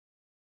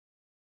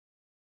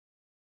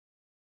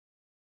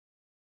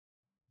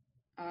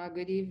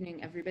Good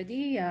evening,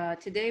 everybody.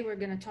 Today we're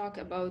going to talk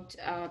about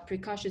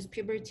precocious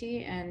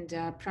puberty and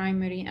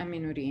primary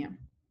amenorrhea.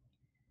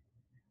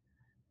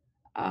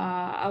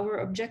 Our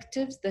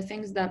objectives, the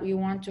things that we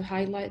want to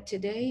highlight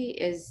today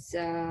is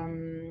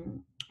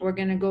we're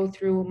going to go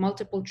through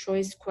multiple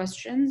choice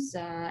questions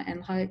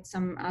and highlight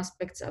some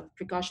aspects of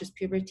precocious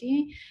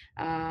puberty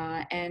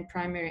and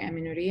primary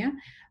amenorrhea.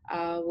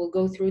 We'll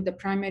go through the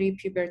primary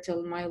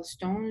pubertal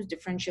milestones,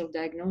 differential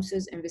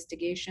diagnosis,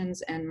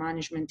 investigations, and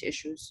management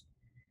issues.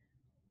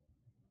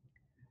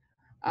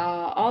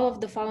 All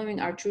of the following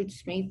are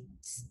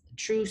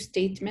true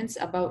statements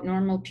about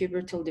normal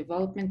pubertal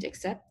development,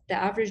 except the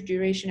average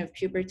duration of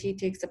puberty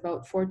takes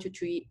about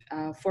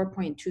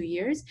 4.2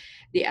 years.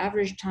 The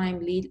average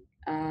time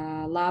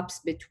lapse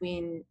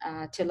between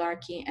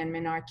telarchy and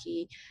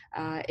menarche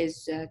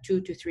is 2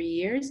 to 3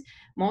 years.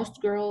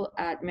 Most girls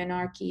at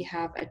menarche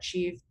have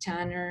achieved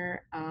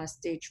Tanner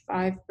stage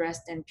 5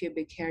 breast and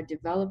pubic hair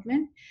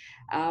development.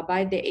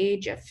 By the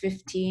age of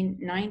 15,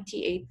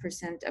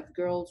 98% of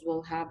girls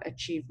will have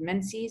achieved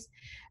menses.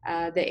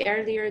 The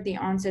earlier the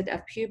onset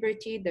of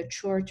puberty, the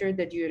shorter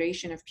the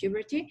duration of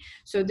puberty.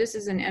 So this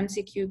is an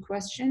MCQ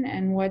question,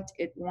 and what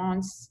it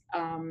wants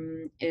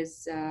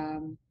is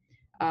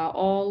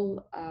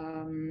all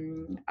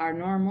are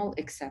normal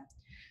except.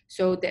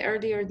 So the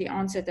earlier the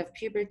onset of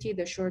puberty,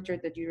 the shorter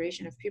the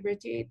duration of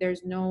puberty.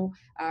 There's no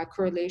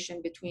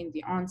correlation between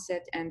the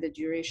onset and the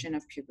duration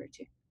of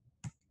puberty.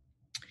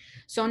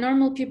 So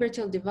normal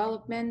pubertal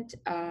development,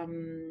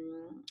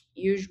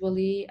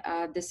 usually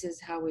this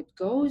is how it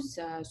goes.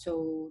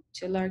 So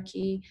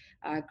telarchy,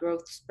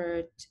 growth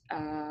spurt,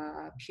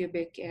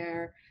 pubic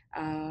hair,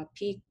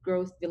 peak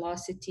growth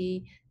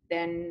velocity,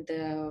 then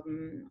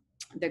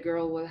the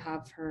girl will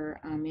have her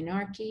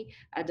menarche,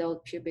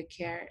 adult pubic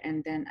hair,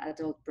 and then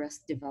adult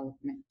breast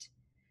development.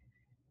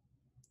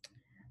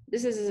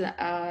 This is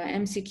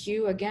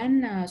MCQ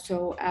again.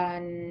 So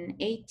an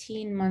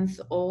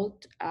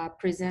 18-month-old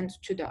presents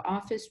to the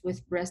office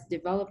with breast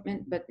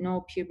development, but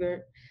no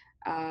puberty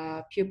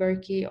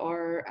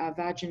or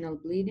vaginal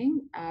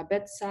bleeding.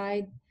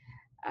 Beside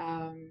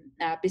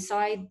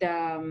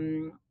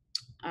the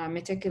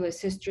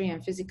meticulous history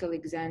and physical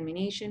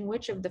examination,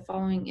 which of the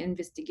following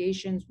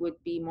investigations would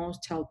be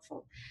most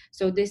helpful?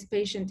 So this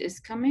patient is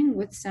coming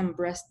with some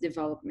breast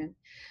development.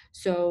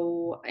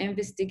 So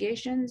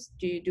investigations,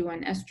 do you do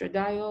an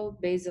estradiol,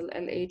 basal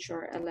LH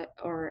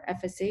or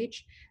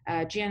FSH,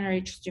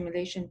 GnRH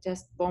stimulation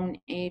test, bone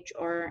age,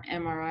 or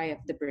MRI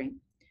of the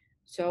brain?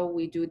 So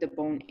we do the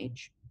bone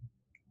age.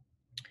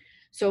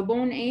 So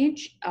bone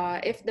age,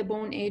 if the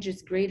bone age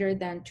is greater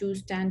than 2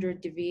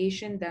 standard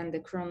deviation than the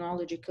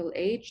chronological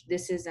age,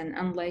 this is an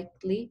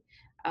unlikely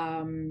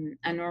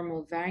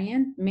abnormal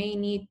variant, may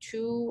need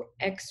 2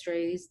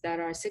 x-rays that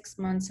are 6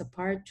 months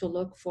apart to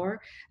look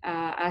for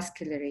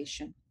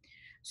acceleration.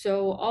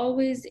 So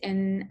always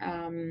in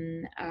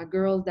a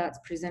girl that's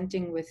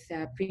presenting with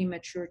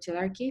premature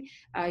telarchy,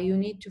 you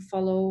need to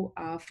follow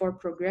for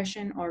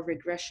progression or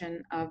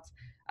regression of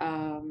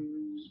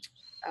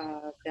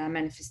the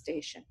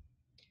manifestation.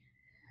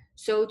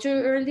 So too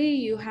early,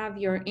 you have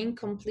your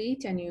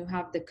incomplete and you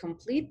have the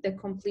complete. The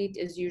complete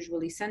is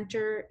usually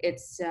center,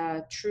 it's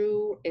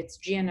true, it's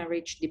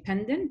GnRH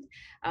dependent,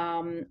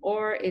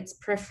 or it's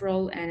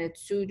peripheral and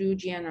it's pseudo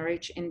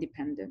GnRH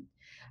independent.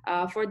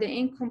 For the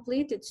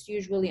incomplete, it's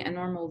usually a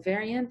normal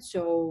variant.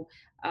 So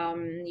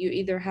you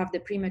either have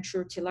the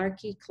premature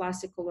telarchy,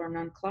 classical or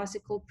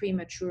non-classical,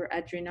 premature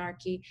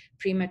adrenarchy,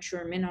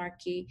 premature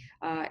menarche.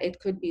 It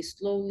could be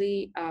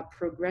slowly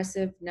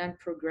progressive,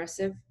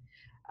 non-progressive.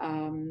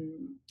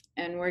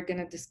 And we're going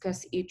to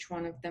discuss each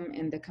one of them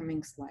in the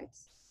coming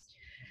slides.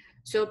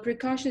 So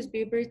precocious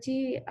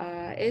puberty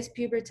is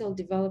pubertal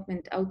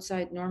development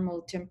outside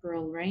normal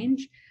temporal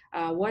range.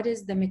 What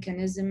is the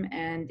mechanism,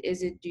 and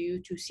is it due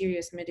to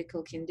serious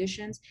medical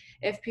conditions?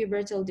 If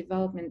pubertal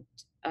development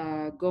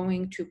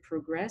going to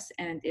progress,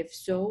 and if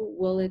so,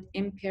 will it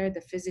impair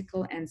the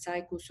physical and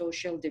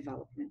psychosocial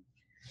development?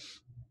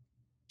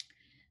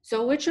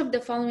 So which of the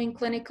following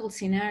clinical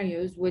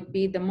scenarios would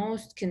be the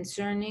most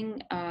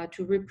concerning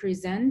to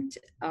represent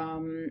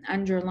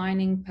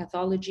underlying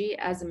pathology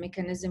as a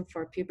mechanism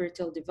for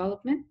pubertal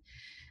development?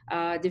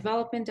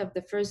 Development of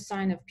the first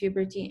sign of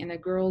puberty in a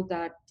girl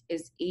that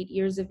is 8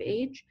 years of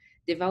age,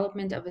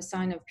 development of a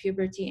sign of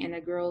puberty in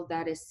a girl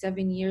that is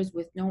 7 years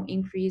with no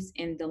increase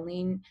in the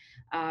lean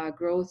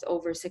growth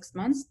over 6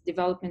 months,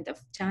 development of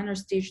Tanner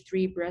stage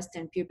 3 breast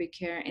and pubic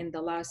hair in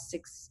the last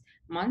 6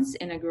 months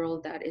in a girl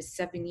that is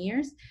 7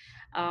 years,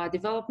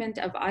 development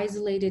of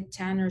isolated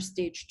Tanner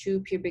stage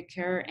 2 pubic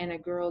hair in a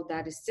girl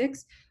that is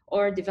 6,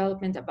 or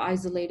development of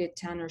isolated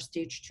Tanner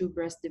stage 2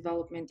 breast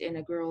development in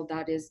a girl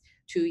that is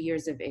 2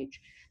 years of age.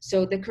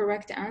 So the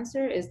correct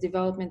answer is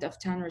development of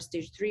Tanner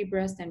stage 3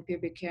 breast and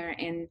pubic hair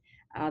in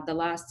the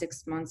last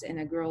 6 months in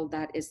a girl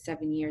that is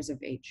 7 years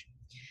of age.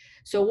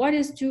 So what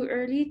is too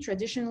early?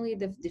 Traditionally,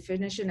 the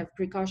definition of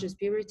precocious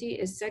puberty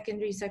is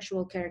secondary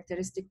sexual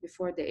characteristic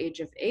before the age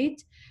of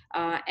 8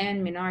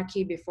 and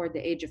menarche before the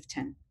age of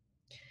 10.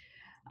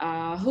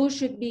 Who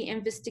should be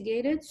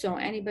investigated? So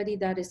anybody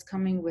that is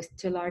coming with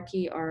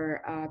telarchy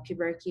or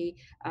puberty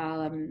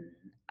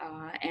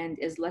and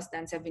is less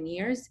than 7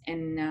 years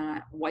in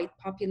white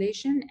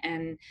population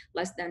and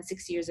less than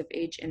 6 years of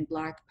age in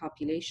Black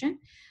population.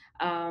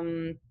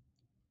 Um,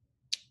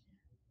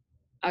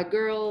 a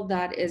girl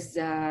that is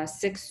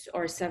 6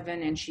 or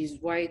 7 and she's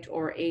white,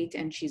 or 8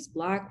 and she's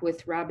Black,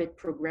 with rapid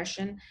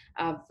progression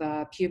of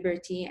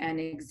puberty and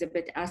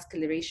exhibit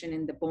acceleration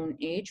in the bone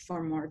age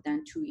for more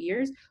than 2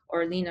 years,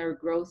 or linear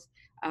growth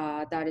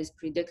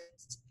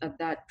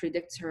that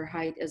predicts her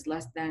height is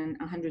less than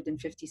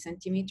 150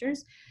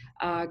 centimeters.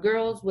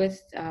 Girls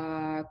with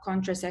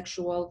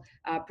contrasexual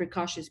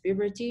precocious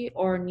puberty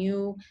or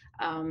new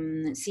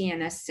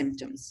CNS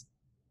symptoms.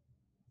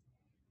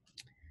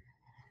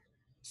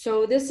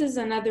 So this is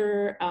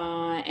another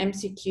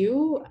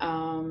MCQ.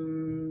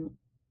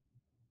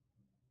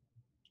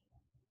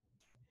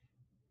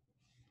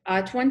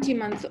 A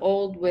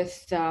 20-month-old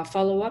with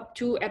follow-up,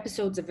 2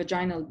 episodes of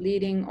vaginal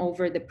bleeding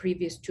over the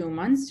previous 2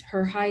 months.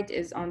 Her height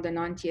is on the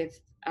 90th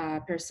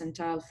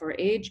percentile for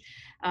age.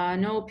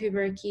 No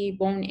puberty,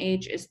 bone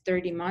age is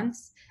 30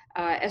 months.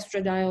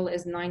 Estradiol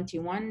is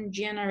 91.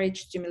 GnRH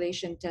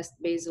stimulation test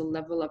basal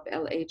level of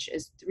LH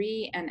is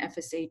 3 and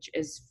FSH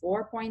is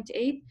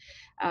 4.8.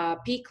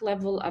 Peak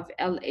level of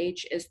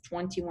LH is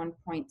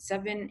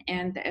 21.7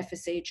 and the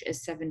FSH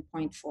is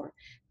 7.4.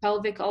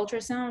 Pelvic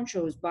ultrasound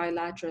shows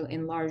bilateral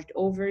enlarged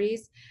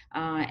ovaries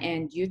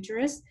and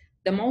uterus.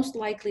 The most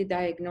likely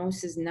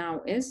diagnosis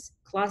now is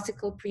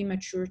classical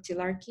premature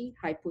telarchy,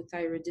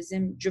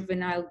 hypothyroidism,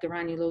 juvenile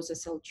granulosa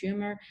cell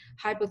tumor,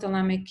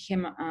 hypothalamic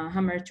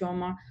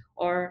hamartoma,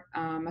 or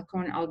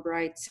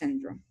McCone-Albright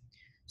syndrome.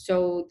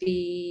 So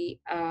the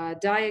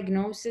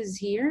diagnosis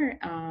here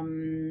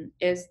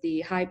is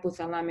the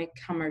hypothalamic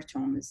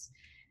hamartomas.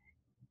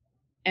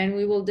 And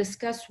we will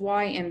discuss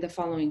why in the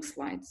following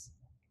slides.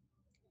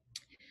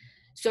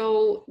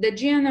 So the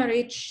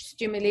GnRH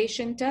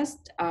stimulation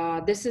test,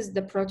 this is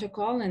the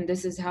protocol and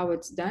this is how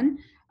it's done.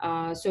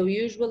 So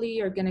usually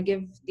you're going to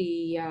give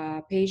the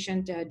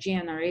patient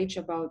GnRH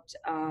about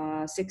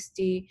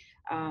 60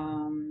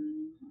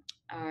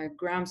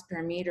 grams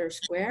per meter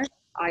square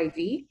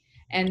IV,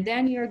 and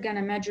then you're going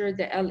to measure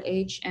the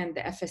LH and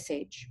the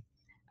FSH.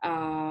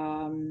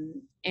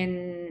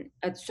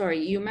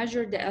 You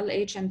measure the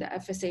LH and the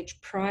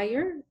FSH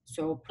prior,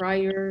 so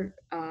prior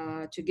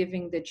to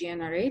giving the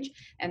GnRH,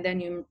 and then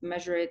you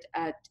measure it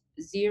at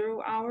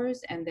 0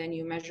 hours, and then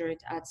you measure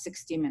it at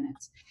 60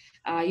 minutes.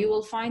 You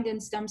will find in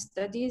some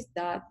studies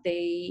that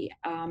they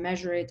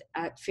measure it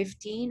at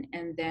 15,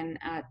 and then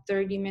at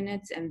 30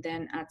 minutes, and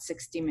then at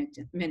 60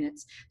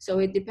 minutes. So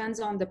it depends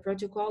on the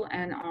protocol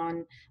and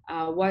on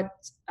what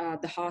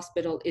the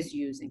hospital is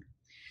using.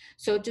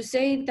 So to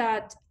say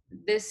that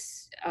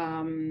this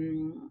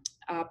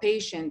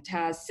patient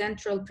has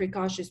central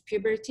precocious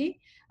puberty,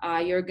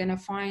 you're going to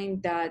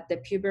find that the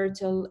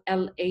pubertal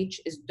LH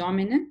is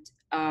dominant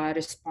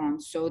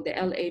response. So the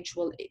LH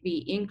will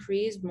be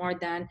increased more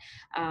than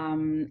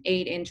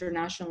 8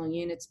 international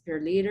units per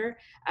liter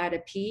at a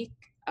peak,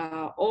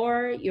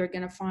 or you're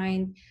going to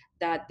find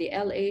that the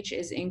LH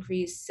is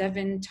increased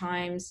 7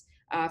 times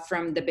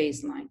from the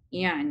baseline.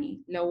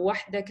 يعني لو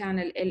واحدة كان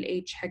ال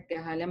LH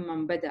حقها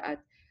لما بدأت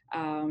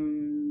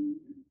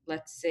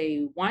let's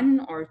say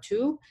 1 or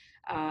 2,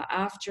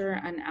 after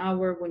an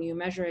hour when you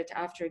measure it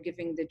after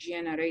giving the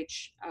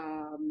GnRH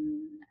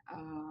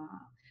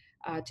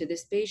to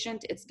this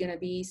patient, it's going to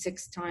be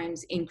 6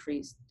 times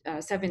increased,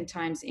 7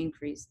 times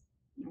increased.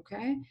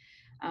 Okay,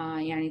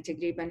 يعني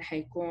تقريبا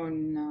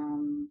حيكون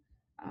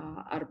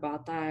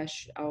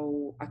 14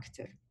 أو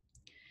أكثر.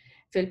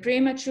 في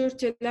البريماتشور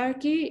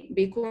تيلاركي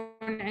بيكون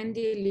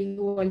عندي اللي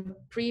هو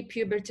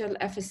البري-pubertal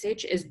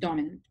FSH is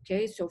dominant.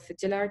 Okay, so في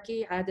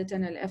التيلاركي عادة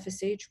ال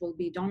FSH will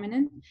be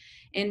dominant.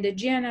 In the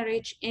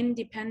GnRH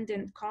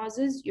independent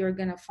causes, you're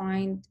going to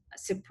find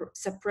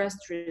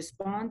suppressed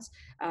response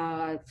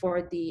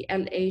for the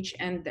LH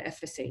and the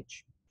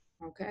FSH.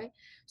 Okay,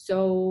 so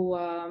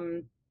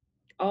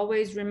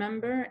always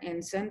remember,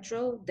 in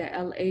central, the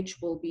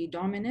LH will be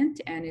dominant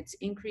and it's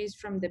increased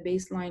from the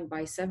baseline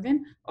by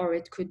 7, or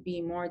it could be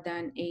more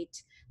than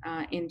 8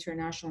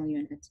 international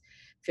units.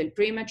 For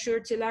premature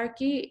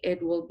telarchy,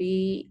 it will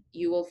be,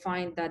 you will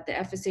find that the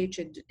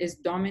FSH is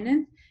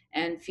dominant,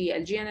 and for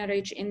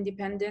GnRH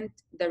independent,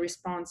 the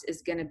response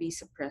is going to be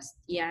suppressed.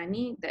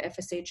 يعني the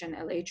FSH and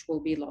LH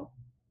will be low.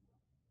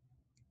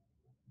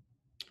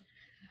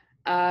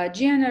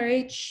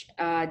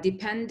 GnRH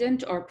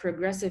dependent or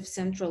progressive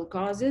central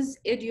causes,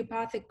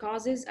 idiopathic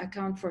causes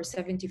account for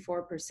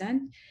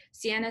 74%.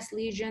 CNS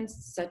lesions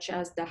such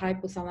as the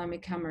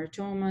hypothalamic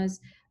hamartomas,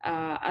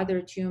 other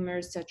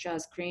tumors such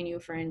as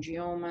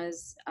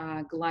craniopharyngiomas,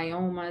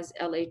 gliomas,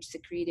 LH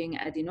secreting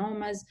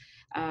adenomas,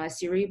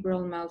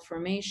 cerebral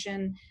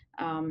malformation,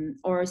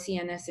 or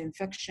CNS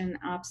infection,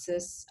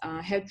 abscess,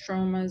 head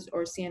traumas,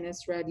 or CNS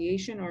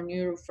radiation or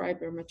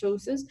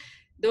neurofibromatosis.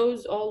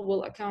 Those all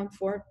will account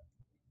for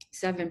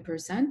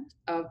 7%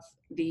 of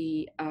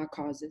the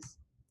causes.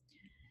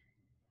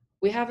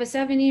 We have a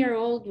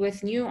 7-year-old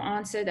with new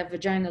onset of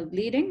vaginal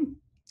bleeding.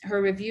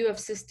 Her review of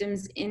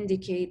systems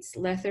indicates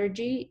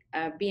lethargy,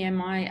 a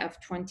BMI of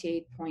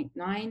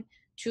 28.9,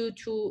 2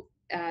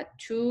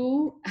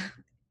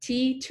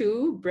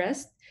 T2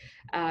 breast,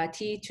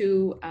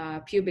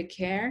 T2 pubic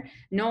hair,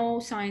 no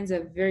signs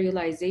of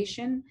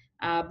virilization,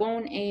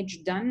 bone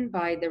age done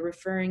by the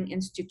referring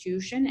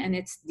institution, and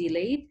it's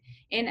delayed,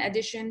 in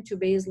addition to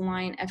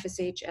baseline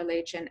FSH,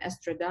 LH, and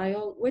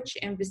estradiol, which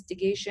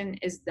investigation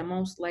is the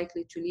most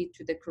likely to lead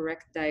to the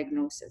correct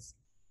diagnosis.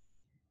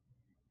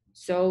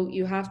 So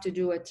you have to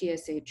do a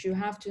TSH. You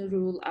have to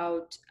rule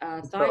out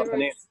thyroid.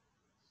 حنين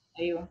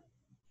أيوة.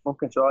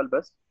 ممكن سؤال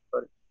بس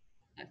سوري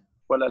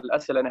ولا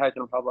الأسئلة نهاية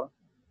المحاضرة؟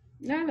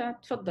 لا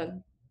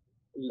تفضل.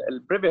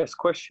 ال previous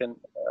question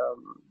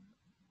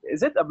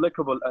is it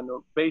applicable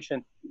أنه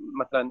patient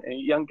مثلا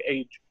young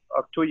age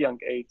or too young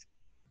age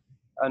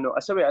أنه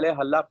أسوي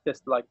عليها lab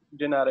test like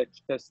generic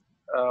test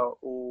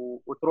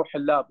وتروح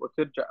اللاب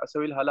وترجع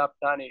أسوي لها lab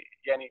ثاني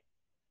يعني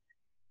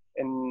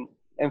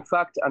in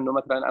fact أنه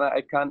مثلا أنا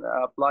I can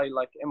apply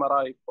like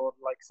MRI for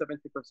like 70%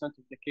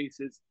 of the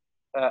cases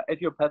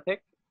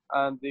idiopathic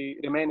and the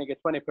remaining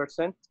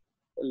 20%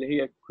 اللي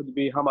هي could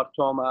be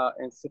hamartoma,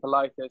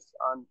 encephalitis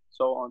and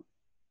so on.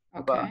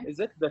 Okay. Is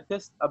it the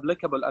test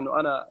applicable أنه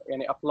أنا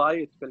يعني apply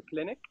it في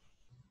الكلينيك?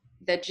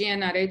 The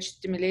GnRH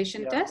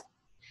stimulation test?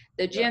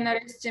 The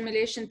GnRH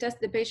stimulation test,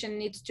 the patient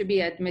needs to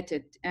be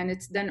admitted and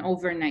it's done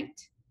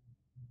overnight.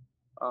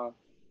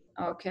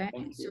 Okay,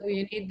 so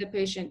you need the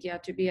patient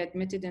to be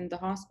admitted in the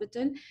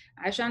hospital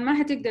عشان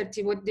ما هتقدر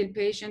تودي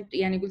البيشنت.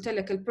 يعني قلت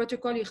لك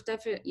البروتوكول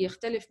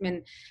يختلف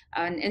من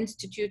an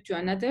institute to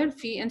another.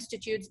 في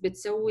institutes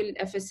بتسوي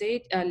ال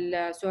FSH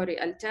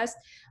التست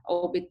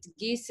أو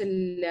بتقيس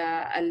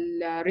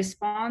ال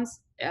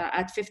response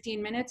at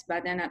 15 minutes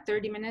بعدين at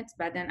 30 minutes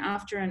بعدين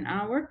after an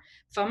hour.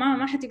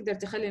 فما هتقدر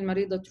تخلي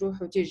المريضة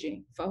تروح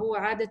وتجي. فهو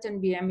عادة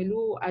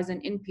بيعملوه as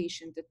an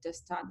inpatient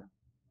التست هذا.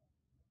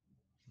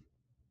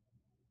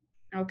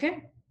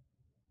 Okay.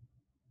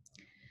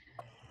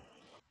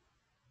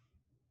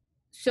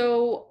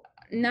 So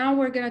now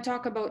we're going to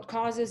talk about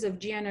causes of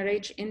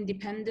GnRH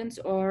independence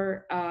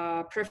or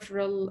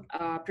peripheral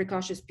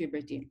precocious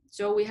puberty.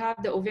 So we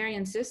have the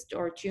ovarian cyst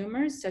or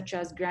tumors such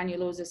as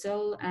granulosa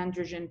cell,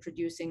 androgen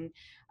producing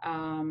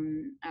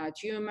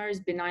tumors,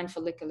 benign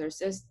follicular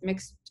cyst,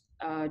 mixed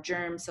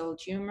germ cell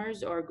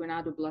tumors or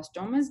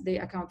gonadoblastomas. They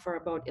account for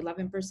about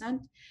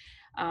 11%.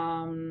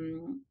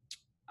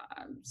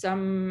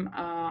 Some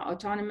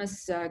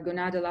autonomous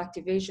gonadal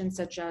activation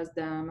such as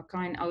the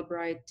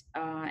McKine-Albright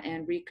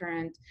and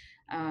recurrent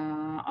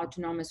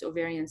autonomous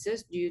ovarian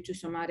cyst due to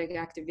somatic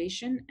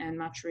activation and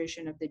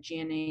maturation of the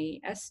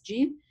GNAS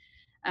gene.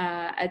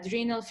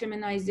 Adrenal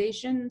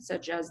feminization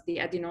such as the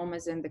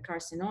adenomas and the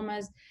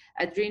carcinomas,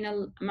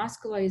 adrenal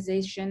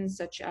masculization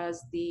such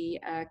as the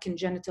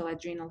congenital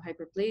adrenal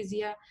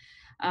hyperplasia,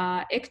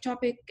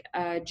 ectopic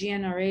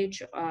GnRH,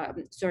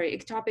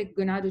 ectopic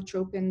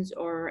gonadotropins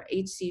or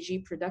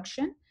HCG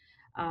production,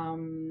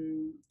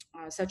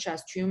 such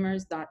as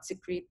tumors that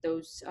secrete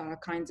those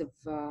kinds of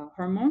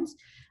hormones,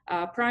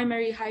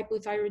 primary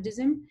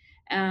hypothyroidism,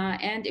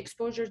 and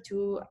exposure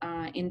to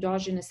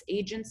endogenous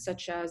agents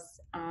such as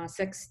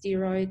sex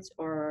steroids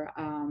or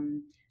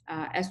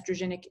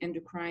estrogenic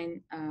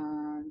endocrine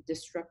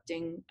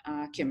disrupting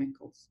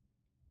chemicals.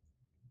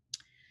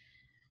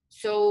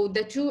 So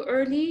the too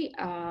early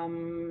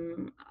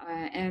and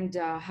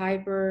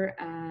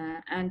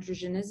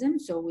hyperandrogenism.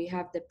 So we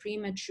have the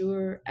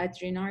premature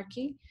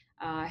adrenarche,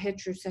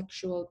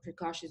 heterosexual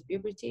precocious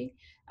puberty.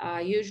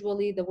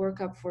 Usually the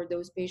workup for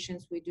those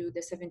patients, we do the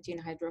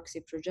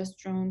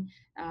 17-hydroxyprogesterone,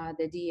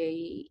 the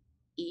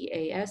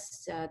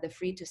DAEAS, the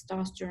free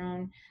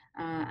testosterone,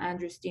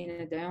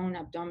 androstenedione,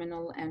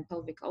 abdominal and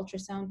pelvic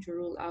ultrasound to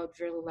rule out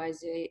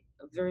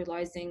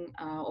virilizing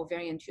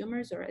ovarian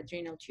tumors or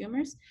adrenal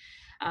tumors.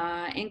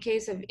 In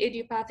case of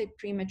idiopathic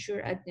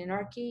premature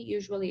adrenarche,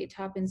 usually it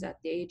happens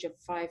at the age of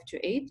 5 to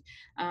 8.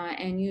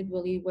 And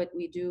usually what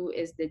we do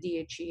is the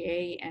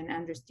DHEA and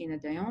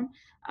androstenedione.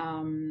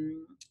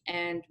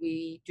 And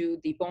we do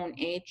the bone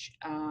age.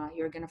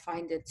 You're going to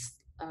find it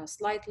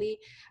slightly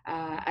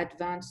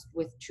advanced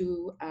with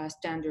 2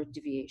 standard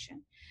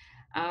deviation.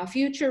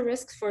 Future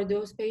risks for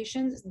those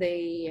patients,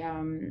 they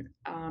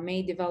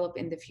may develop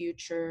in the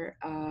future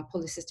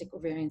polycystic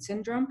ovarian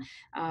syndrome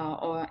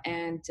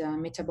and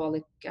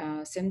metabolic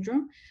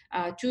syndrome.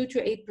 2 to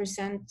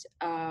 8%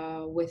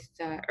 with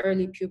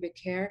early pubic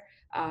hair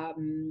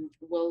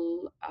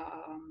will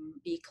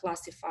be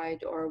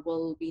classified or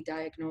will be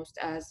diagnosed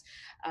as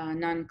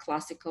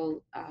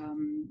non-classical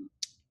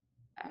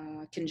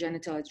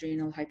congenital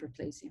adrenal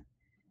hyperplasia.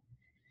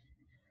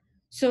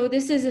 So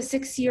this is a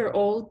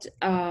 6-year-old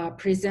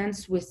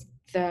presents with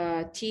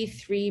the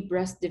T3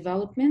 breast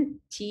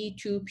development,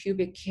 T2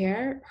 pubic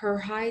hair. Her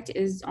height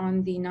is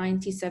on the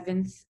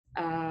 97th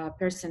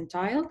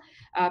percentile.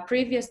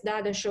 Previous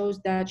data shows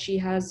that she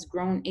has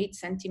grown 8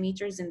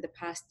 centimeters in the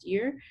past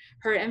year.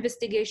 Her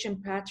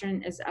investigation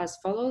pattern is as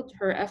followed.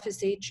 Her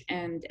FSH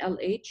and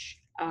LH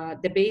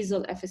the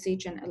basal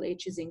FSH and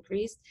LH is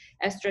increased,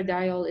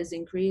 estradiol is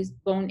increased,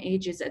 bone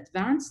age is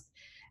advanced,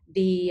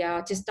 the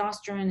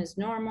testosterone is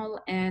normal,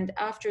 and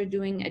after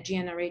doing a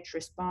GnRH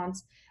response,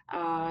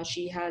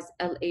 she has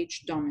LH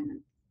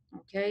dominant.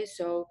 Okay,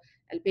 so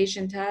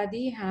البيشنت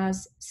هذه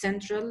has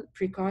central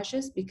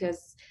precocious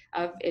because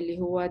of اللي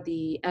هو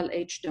the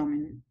LH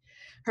dominant.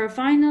 Her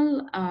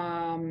final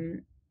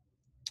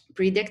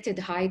predicted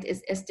height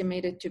is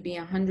estimated to be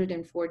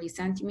 140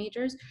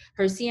 centimeters.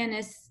 Her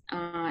CNS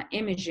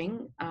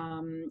imaging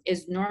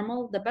is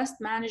normal. The best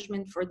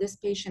management for this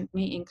patient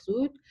may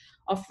include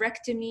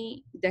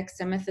oophorectomy,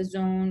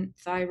 dexamethasone,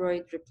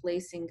 thyroid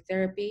replacing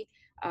therapy,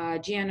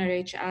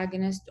 GnRH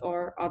agonist,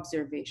 or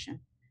observation.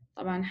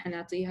 طبعا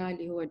حنعطيها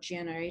اللي هو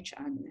GnRH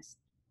agonist.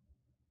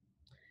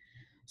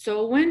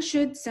 So when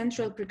should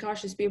central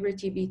precocious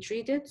puberty be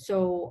treated?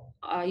 So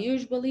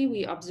usually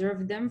we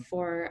observe them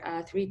for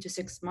 3 to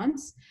 6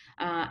 months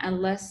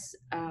unless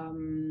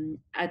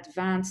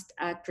advanced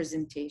at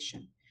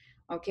presentation.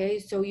 Okay,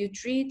 so you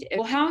treat.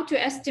 How to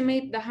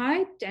estimate the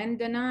height?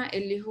 عندنا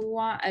اللي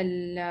هو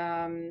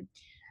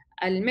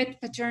الميد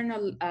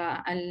paternal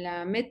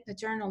الميد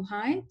paternal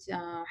height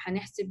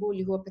حنحسبه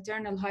اللي هو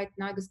paternal height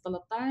ناقص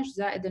 13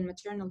 زائد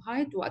الماتernal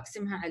height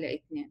واقسمها على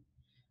 2.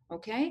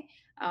 اوكي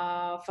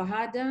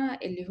فهذا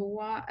اللي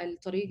هو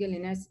الطريقه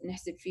اللي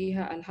نحسب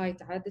فيها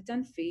الهايت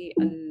عاده في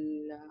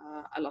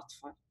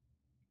الاطفال.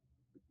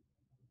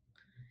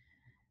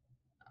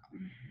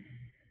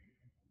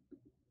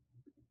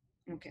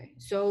 Okay,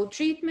 so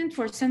treatment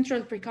for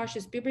central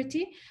precocious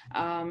puberty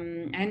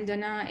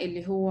عندنا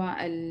اللي هو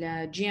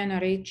ال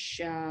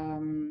GnRH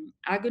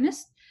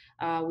agonist.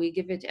 We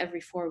give it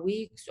every 4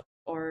 weeks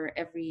or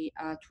every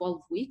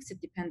 12 weeks. It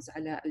depends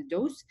على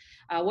الدose.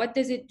 What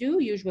does it do?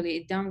 Usually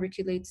it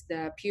downregulates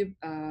the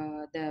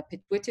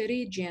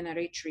pituitary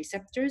GnRH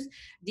receptors,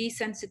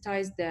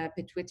 desensitize the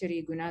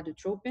pituitary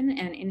gonadotropin,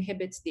 and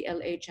inhibits the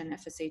LH and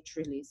FSH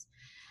release.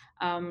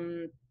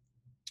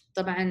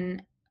 طبعا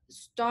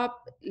stop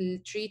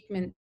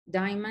التريتمنت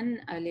دائما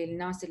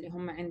للناس اللي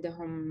هم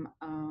عندهم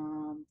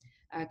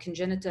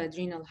congenital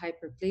adrenal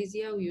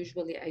hyperplasia.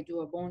 Usually I do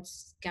a bone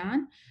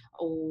scan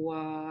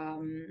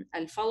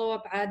والfollow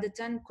up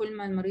عادة كل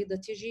ما المريضة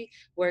تيجي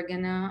we're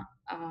gonna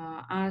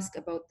ask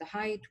about the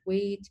height,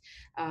 weight,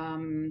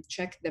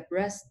 check the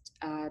breast,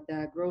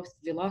 the growth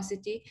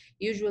velocity.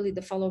 Usually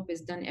the follow-up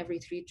is done every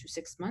 3 to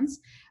 6 months.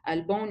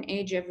 Bone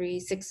age every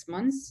 6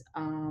 months.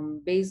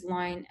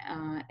 Baseline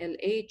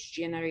LH,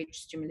 GnRH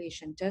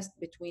stimulation test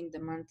between the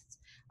months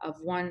of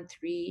 1,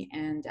 3,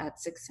 and at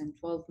 6 and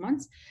 12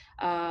 months.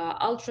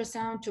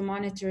 Ultrasound to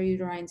monitor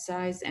uterine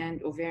size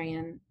and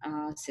ovarian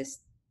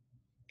cyst.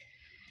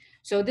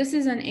 So this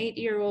is an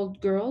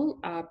 8-year-old girl,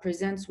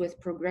 presents with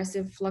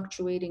progressive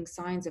fluctuating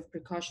signs of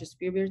precocious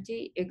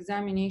puberty.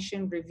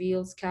 Examination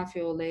reveals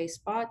cafe-au-lait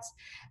spots.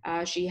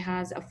 She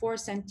has a 4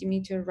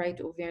 centimeter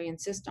right ovarian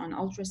cyst on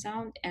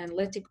ultrasound and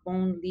lytic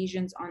bone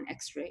lesions on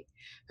X-ray.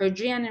 Her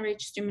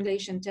GnRH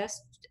stimulation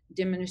test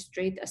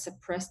demonstrate a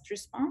suppressed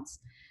response.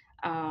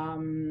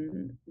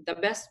 The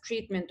best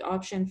treatment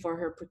option for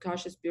her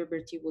precocious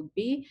puberty would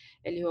be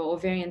اللي هو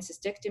ovarian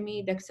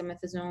cystectomy,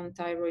 dexamethasone,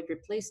 thyroid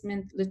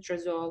replacement,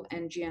 letrozole,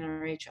 and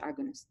GnRH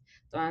agonist.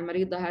 طبعا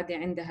المريضة هذه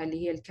عندها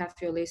اللي هي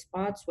الكافيولي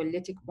spots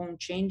والlytic bone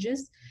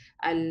changes.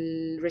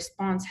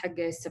 الريسبونس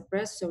حقها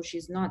suppressed so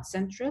she's not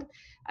central.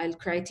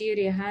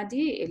 الكرايتيريا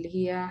هذه اللي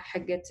هي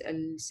حقت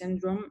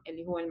السندروم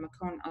اللي هو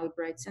الماكون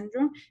البرايت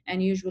syndrome,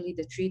 and usually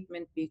the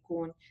treatment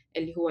بيكون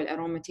اللي هو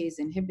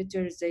الأروماتيز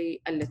inhibitor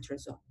زي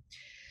الليترازول.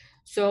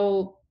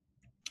 So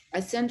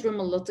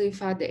السندروم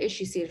اللطيف هذا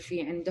إيش يصير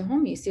فيه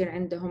عندهم؟ يصير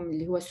عندهم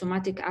اللي هو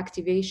somatic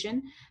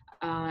activation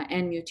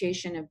and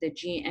mutation of the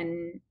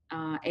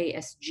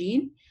GNAS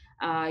gene.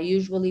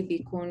 Usually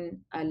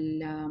بيكون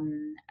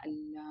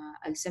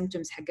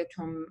السيمتومز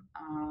حقتهم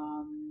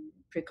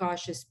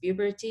precocious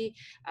puberty,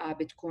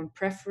 بتكون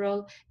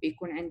peripheral,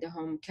 بيكون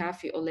عندهم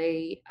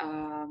cafe-au-lait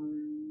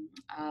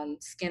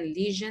skin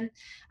lesion,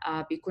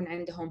 بيكون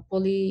عندهم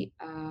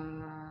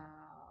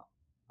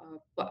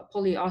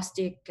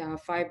polyostic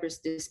fibrous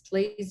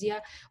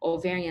dysplasia,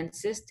 ovarian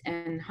cyst,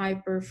 and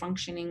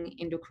hyperfunctioning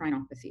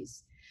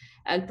endocrinopathies.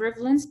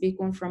 Prevalence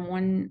بيكون from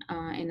 1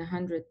 in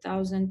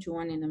 100,000 to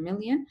 1 in a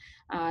million.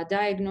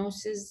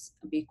 Diagnosis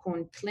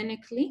بيكون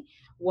clinically,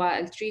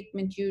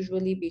 والtreatment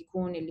usually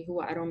بيكون اللي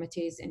هو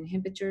aromatase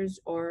inhibitors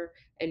or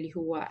اللي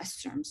هو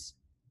السيرمز.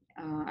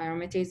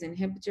 aromatase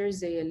inhibitors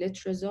زي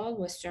الليترازول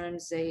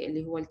والسيرمز زي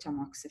اللي هو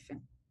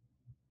التاموكسيفين.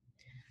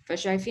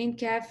 فشايفين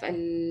كيف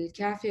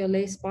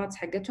الكافيولي سبوتس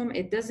حقتهم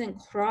it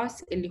doesn't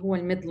cross اللي هو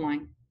الميد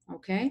لاين.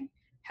 اوكي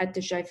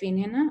حتى شايفين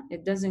هنا it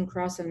doesn't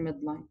cross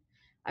الميد لاين.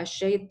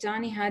 الشيء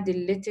الثاني هذه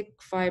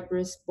الليتيك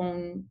fibrous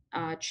bone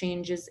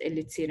changes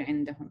اللي تصير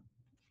عندهم.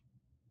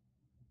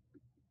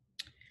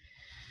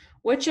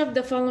 Which of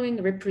the following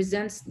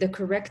represents the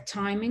correct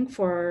timing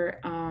for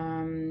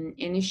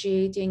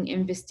initiating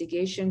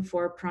investigation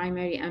for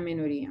primary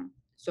amenorrhea?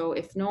 So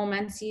if no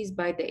menses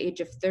by the age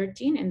of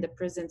 13 in the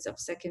presence of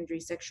secondary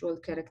sexual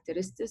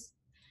characteristics,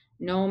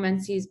 no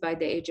menses by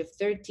the age of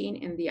 13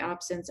 in the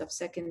absence of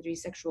secondary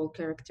sexual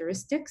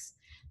characteristics,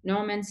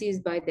 no menses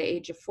by the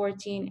age of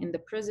 14 in the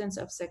presence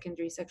of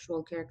secondary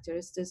sexual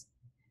characteristics,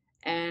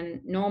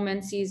 and no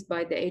menses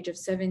by the age of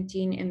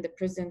 17 in the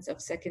presence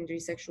of secondary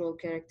sexual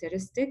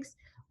characteristics,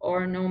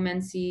 or no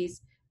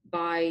menses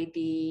by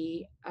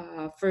the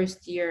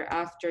first year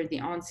after the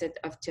onset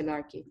of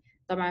telarchy.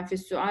 طبعا في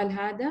السؤال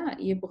هذا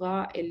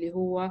يبغى اللي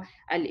هو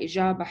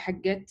الإجابة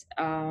حقت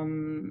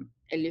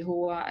اللي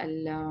هو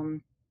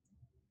اللهم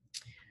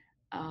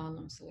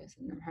صل على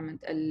سيدنا محمد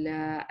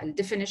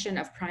definition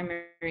of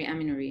primary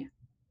amenorrhea.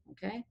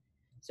 Okay,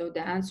 so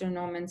the answer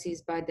no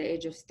menses by the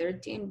age of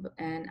 13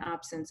 and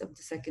absence of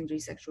the secondary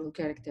sexual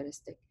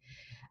characteristic.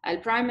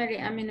 البرايمري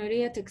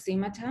amenorrhea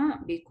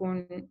تقسيمتها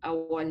بيكون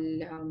أو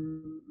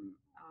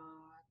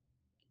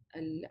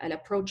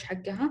الابروتش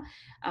حقها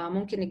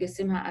ممكن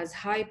نقسمها as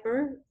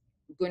hyper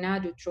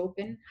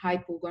gonadotropin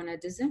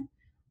hypogonadism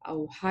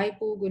أو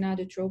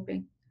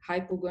hypogonadotropin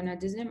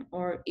hypogonadism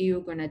or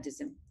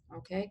eugonadism.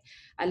 Okay,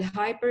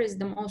 hyper is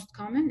the most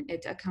common.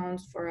 It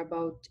accounts for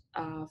about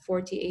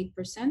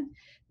 48%.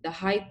 The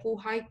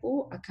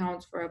hypo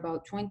accounts for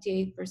about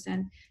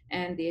 28%,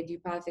 and the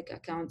idiopathic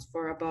accounts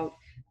for about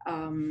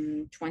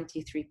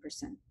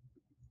 23%.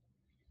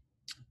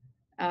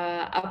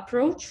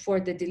 Approach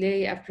for the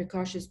delay of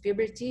precocious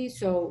puberty.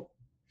 So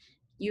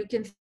you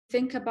can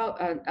think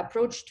about an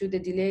approach to the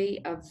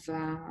delay of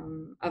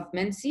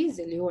menses,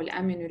 اللي هو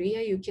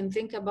الamenorrhea. You can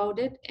think about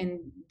it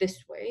in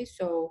this way.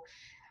 So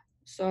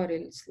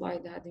sorry,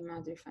 السلايد هذه ما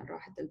أدري فين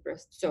راحت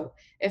breast. So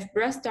if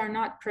breasts are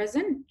not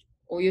present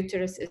or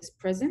uterus is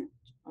present,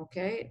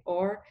 okay,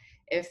 or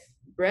if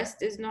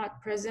breast is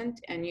not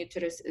present and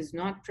uterus is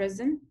not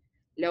present,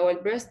 لو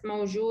البريست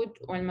موجود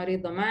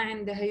والمريضة ما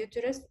عندها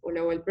يوترس،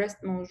 ولو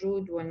البريست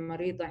موجود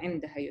والمريضة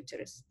عندها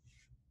يوترس.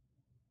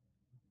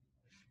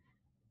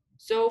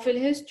 So في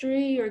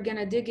history, you're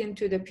gonna dig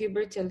into the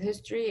pubertal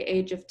history,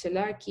 age of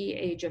telarchy,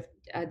 age of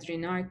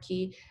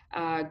adrenarchy,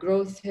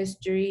 growth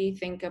history.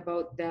 Think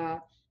about the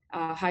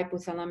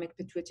hypothalamic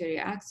pituitary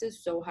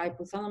axis. So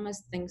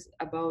hypothalamus thinks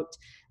about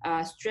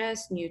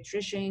stress,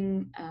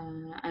 nutrition,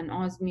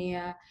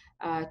 anosmia,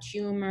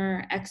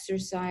 tumor,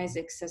 exercise,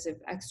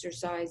 excessive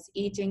exercise,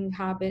 eating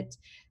habit.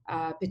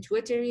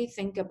 Pituitary,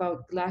 think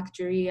about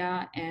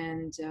galactorrhea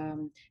and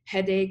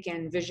headache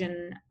and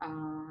vision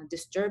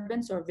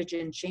disturbance or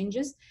vision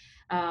changes.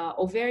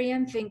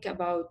 Ovarian, think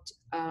about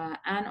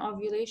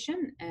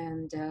anovulation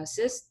and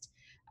cyst,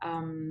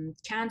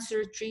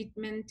 cancer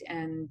treatment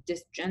and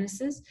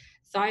dysgenesis.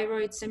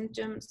 Thyroid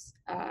symptoms,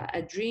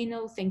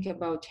 adrenal, think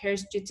about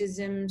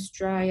hirsutism,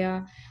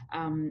 stria,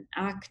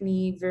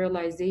 acne,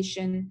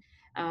 virilization,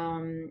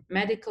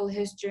 medical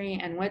history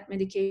and what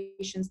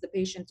medications the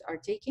patients are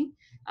taking.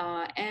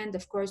 And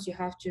of course, you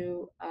have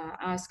to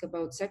ask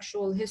about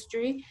sexual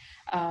history.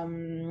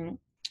 And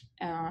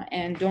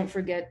don't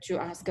forget to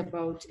ask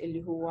about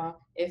اللي هو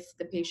if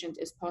the patient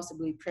is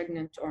possibly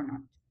pregnant or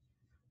not.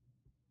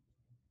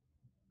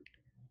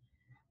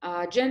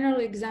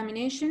 General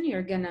examination,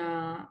 you're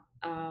gonna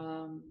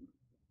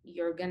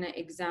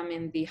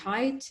examine the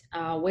height,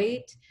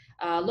 weight,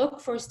 look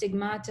for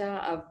stigmata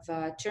of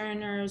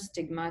Turner's,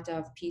 stigmata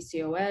of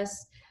PCOS,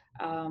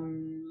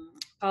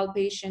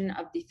 palpation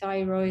of the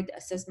thyroid,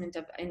 assessment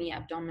of any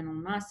abdominal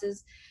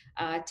masses,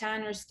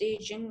 Tanner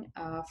staging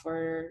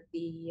for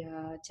the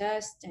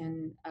test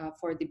and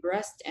for the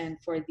breast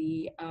and for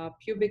the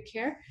pubic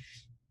hair.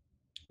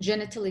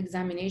 Genital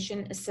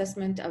examination,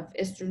 assessment of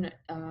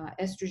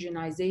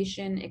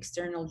estrogenization,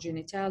 external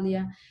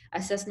genitalia,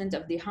 assessment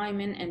of the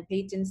hymen and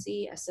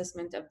patency,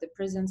 assessment of the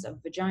presence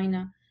of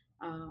vagina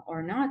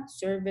or not,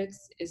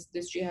 cervix,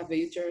 does she have a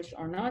uterus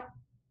or not,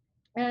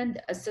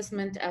 and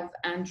assessment of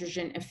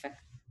androgen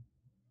effect.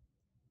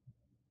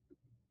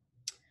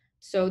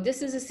 So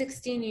this is a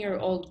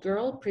 16-year-old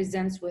girl,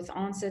 presents with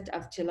onset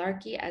of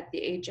telarchy at the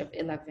age of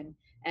 11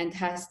 and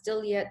has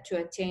still yet to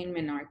attain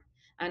menarche.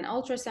 An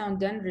ultrasound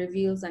done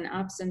reveals an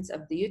absence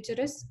of the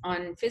uterus.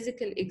 On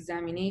physical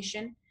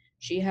examination,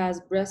 she has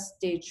breast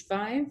stage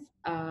 5,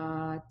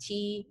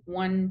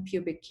 T1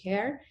 pubic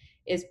hair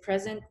is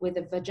present with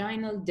a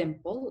vaginal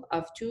dimple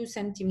of 2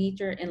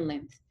 centimeters in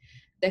length.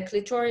 The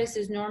clitoris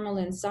is normal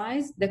in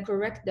size. The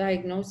correct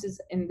diagnosis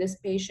in this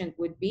patient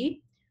would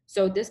be,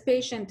 so this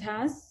patient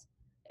has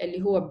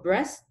اللي هو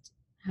breast,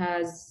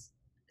 has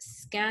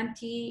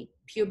scanty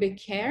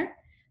pubic hair,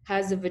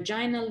 has a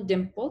vaginal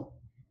dimple,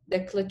 the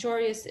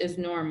clitoris is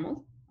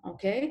normal,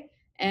 okay?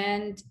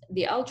 And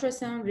the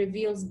ultrasound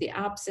reveals the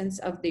absence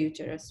of the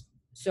uterus.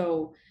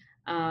 So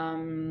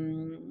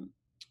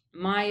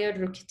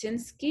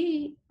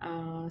Meyer-Rokitansky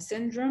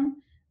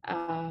syndrome,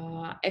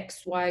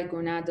 XY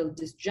gonadal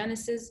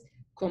dysgenesis,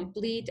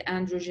 complete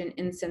androgen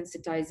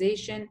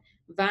insensitization,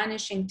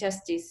 vanishing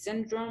testes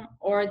syndrome,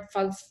 or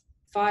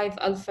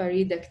 5-alpha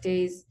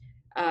reductase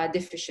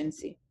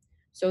deficiency.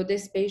 So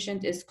this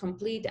patient is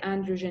complete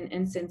androgen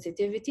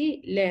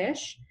insensitivity.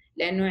 ليش؟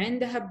 لأنه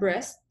عندها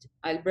breast,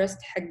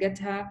 البريست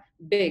حقتها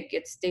big,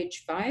 it's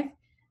stage 5,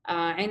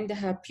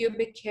 عندها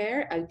pubic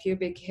hair.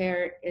 pubic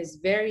hair is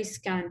very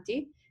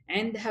scanty.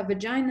 عندها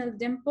vaginal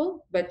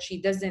dimple but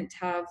she doesn't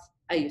have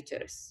a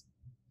uterus.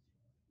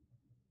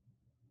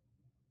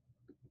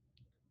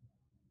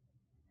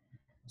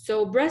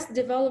 So breast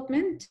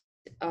development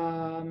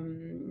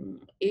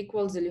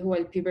equals اللي هو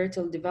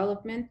pubertal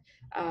development.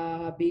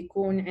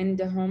 بيكون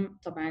عندهم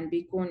طبعا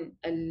بيكون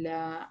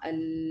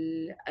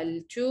ال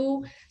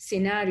two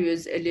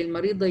scenarios اللي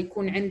المريضة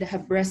يكون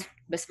عندها breast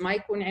بس ما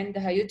يكون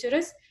عندها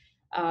uterus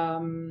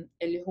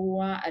اللي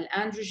هو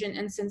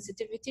الأندروجين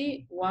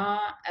insensitivity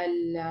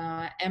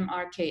وال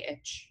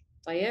MRKH.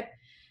 طيب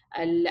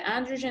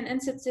الأندروجين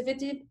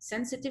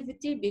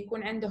insensitivity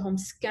بيكون عندهم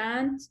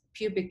scant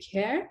pubic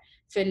hair.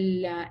 في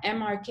ال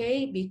MRK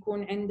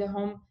بيكون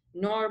عندهم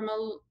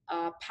normal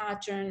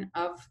pattern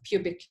of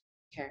pubic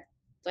hair.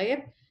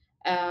 طيب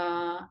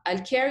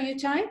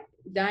الكاريوتايب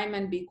دائما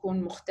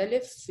بيكون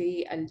مختلف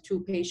في ال two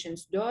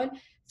patients دول.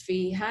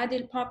 في هذه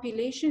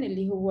البوبوليشن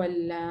اللي هو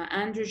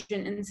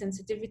الاندروجين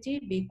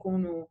insensitivity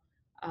بيكونوا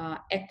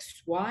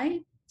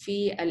XY.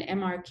 في ال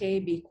MRK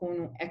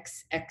بيكونوا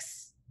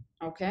XX.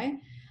 اوكي.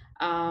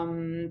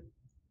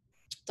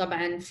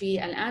 طبعا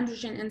في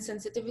الاندروجين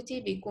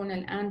insensitivity بيكون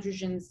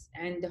الاندروجينز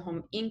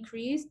عندهم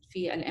increased.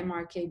 في الام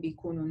ار كي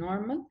بيكونوا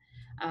normal.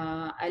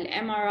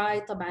 الام ار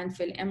اي طبعا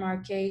في الام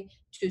ار كي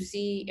to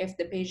see if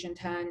the patient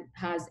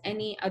has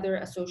any other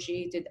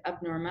associated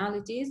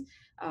abnormalities.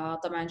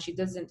 طبعا she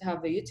doesn't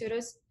have a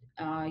uterus.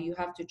 You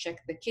have to check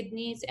the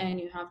kidneys and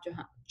you have to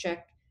check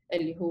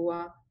اللي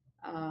هو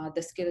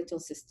the skeletal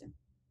system.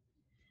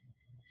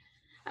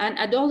 An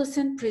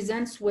adolescent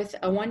presents with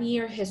a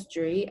 1-year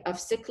history of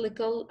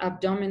cyclical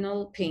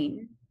abdominal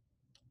pain.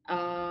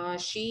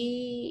 She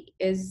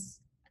is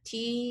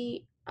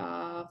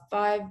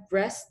T5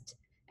 breast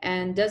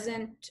and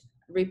doesn't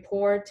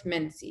report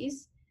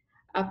menses.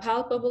 A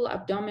palpable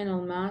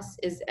abdominal mass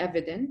is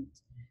evident.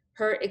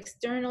 Her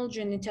external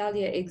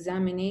genitalia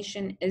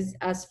examination is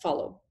as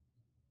follows.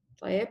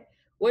 طيب.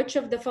 Which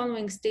of the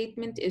following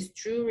statement is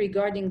true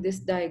regarding this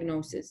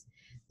diagnosis?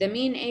 The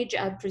mean age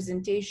at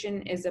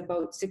presentation is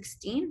about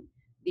 16.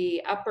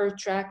 The upper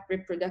tract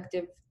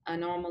reproductive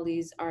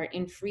anomalies are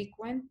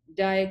infrequent.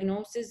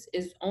 Diagnosis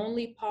is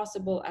only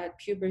possible at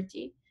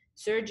puberty.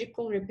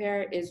 Surgical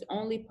repair is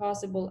only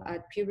possible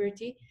at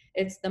puberty.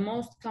 It's the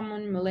most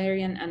common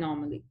Müllerian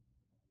anomaly.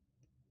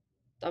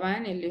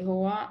 طبعا اللي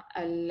هو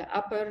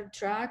upper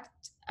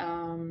tract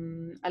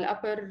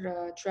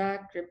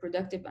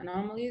reproductive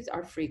anomalies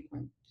are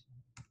frequent.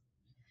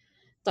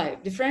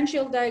 طيب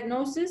differential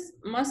diagnosis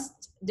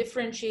must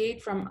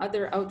differentiate from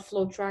other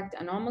outflow tract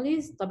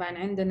anomalies. طبعا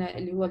عندنا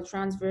اللي هو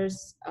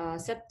transverse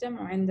septum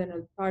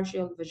وعندنا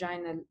partial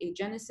vaginal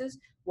agenesis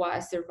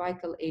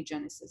cervical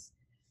agenesis.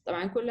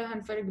 طبعا كلها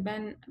هنفرق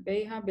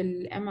بينها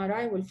بالام ار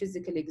اي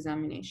والفيزيكال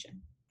examination.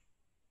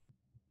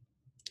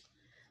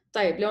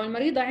 طيب لو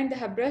المريضة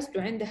عندها breast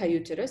وعندها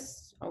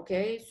uterus,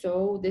 okay,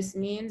 so this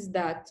means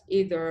that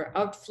either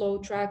outflow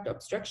tract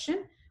obstruction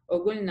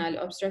وقلنا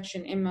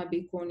الobstruction إما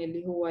بيكون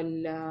اللي هو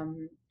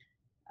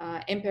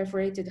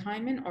imperforated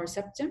hymen or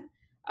septum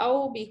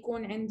أو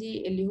بيكون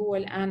عندي اللي هو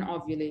الان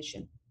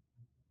ovulation.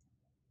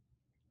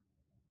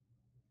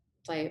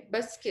 طيب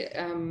بس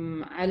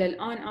على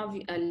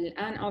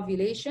الان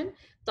ovulation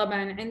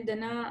طبعا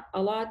عندنا a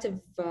lot of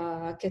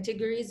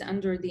categories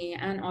under the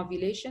an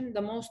ovulation.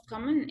 The most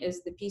common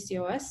is the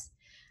PCOS.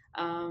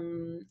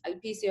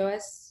 ال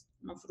PCOS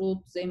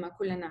مفروض زي ما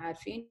كلنا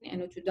عارفين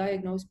إنه to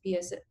diagnose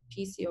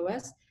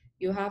PCOS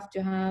you have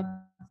to have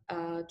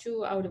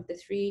 2 out of the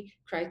 3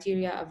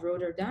 criteria of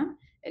Rotterdam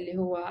اللي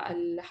هو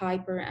ال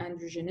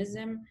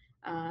hyperandrogenism,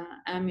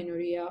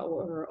 amenorrhea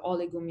or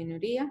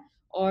oligomenorrhea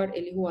or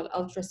اللي هو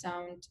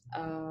ultrasound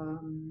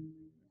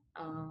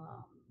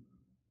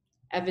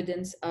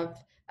evidence of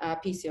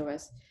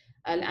PCOS.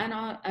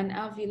 An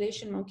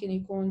ovulation ممكن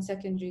يكون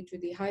secondary to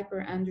the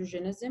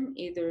hyperandrogenism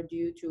either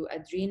due to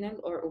adrenal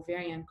or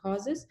ovarian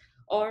causes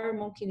or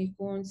ممكن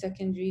يكون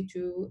secondary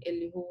to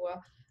اللي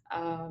هو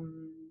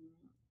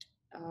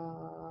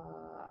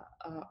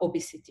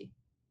obesity.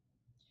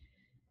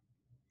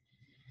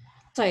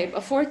 طيب,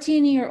 a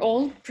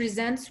 14-year-old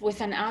presents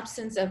with an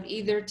absence of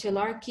either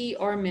telarchy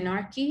or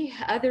menarche.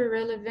 Other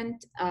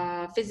relevant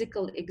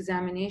physical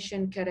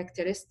examination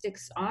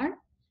characteristics are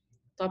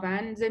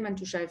طبعا زي ما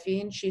انتم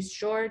شايفين she's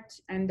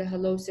short, عندها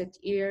low set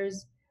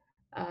ears,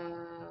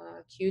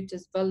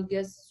 cutis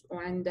valgus,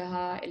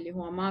 وعندها اللي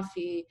هو ما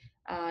في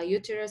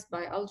uterus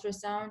by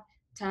ultrasound,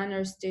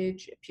 Tanner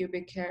stage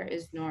pubic hair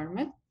is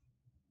normal.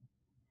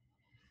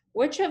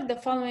 Which of the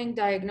following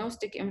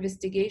diagnostic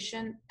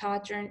investigation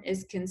pattern is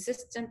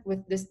consistent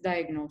with this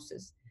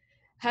diagnosis?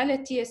 هل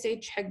ال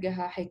TSH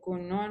حقها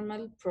حيكون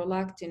normal,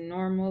 prolactin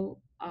normal,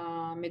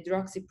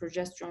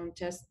 medroxyprogesterone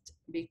test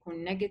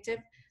بيكون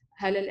negative,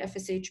 هل ال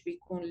FSH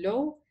بيكون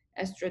low,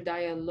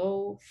 estradiol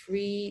low,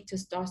 free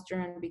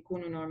testosterone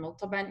بيكونوا normal.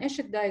 طبعا إيش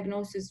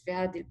الدايجنوسيس في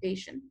هذه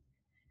البيشنت؟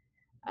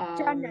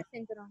 تشارنر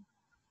syndrome.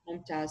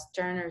 ممتاز.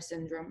 Turner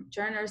syndrome.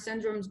 Turner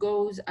syndrome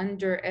goes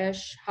under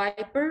إيش؟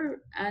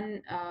 hyper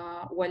and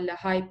ولا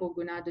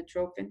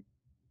hypogonadotrophin؟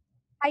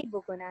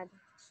 هايبوغوناد.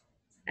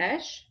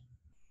 إيش؟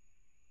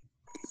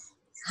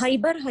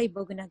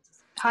 هايبوغوناد.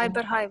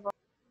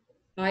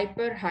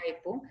 هايبر.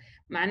 hypo.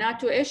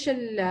 معناته إيش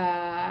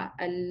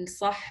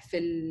الصح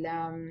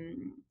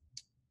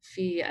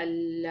في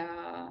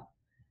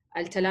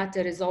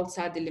الثلاثة results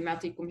هذه اللي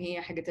معطيكم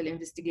هي حقت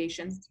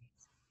الانفستيجيشن؟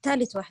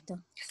 ثالث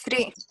واحدة.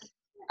 3.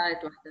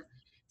 ثالث واحدة.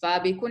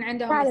 فبيكون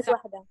عندهم ثالث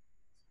واحدة.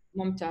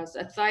 ممتاز.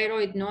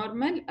 الثايرويد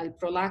نورمال،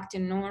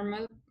 البرولاكتين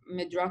نورمال،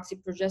 ميدروكسي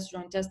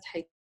بروجسترون تيست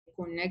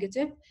حيكون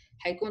نيجاتيف،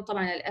 حيكون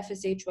طبعا الاف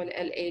اس اتش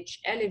والال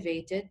اتش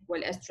elevated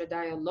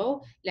والاسترادايل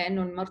low،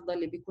 لانه المرضى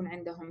اللي بيكون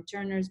عندهم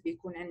تيرنرز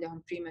بيكون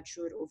عندهم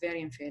premature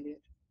ovarian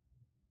failure.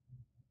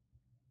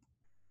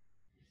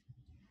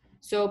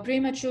 So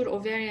premature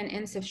ovarian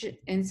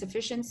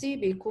insufficiency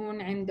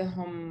بيكون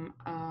عندهم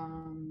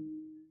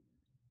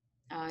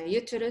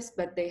uterus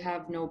but they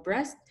have no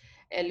breast.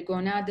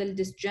 الجونادال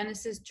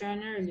dysgenesis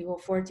Turner اللي هو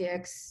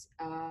 40x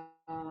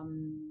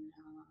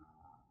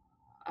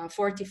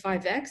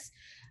 45x.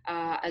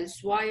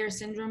 السواير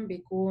syndrome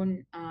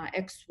بيكون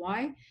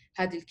XY،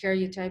 هذه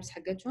الكاريوتايبس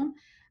حقتهم.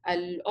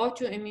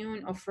 الاوتو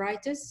اميون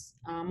اوفرايتس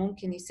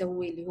ممكن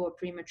يسوي اللي هو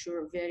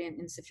premature ovarian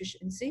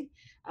insufficiency.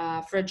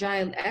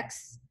 fragile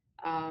X.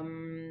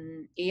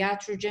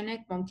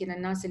 iatrogenic ممكن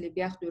الناس اللي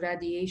بياخدوا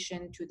radiation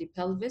to the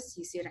pelvis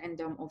يصير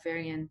عندهم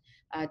ovarian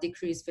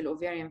decrease في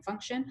ovarian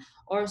function,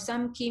 or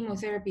some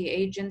chemotherapy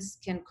agents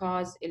can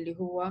cause اللي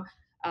هو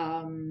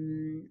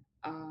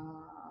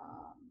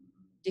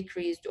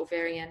decreased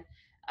ovarian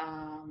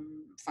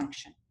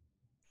function.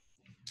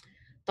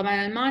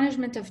 طبعا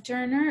المانجمنت اوف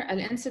تيرنر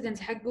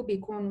الانسيدنس حقه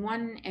بيكون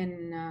 1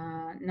 in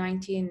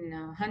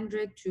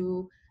 1900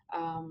 to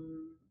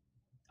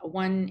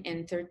 1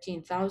 in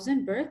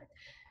 13,000 birth.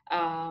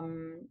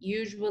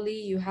 Usually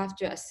you have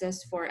to assess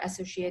for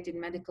associated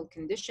medical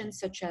conditions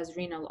such as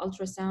renal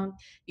ultrasound.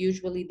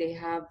 Usually they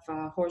have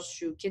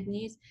horseshoe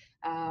kidneys.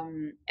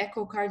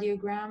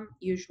 Echocardiogram,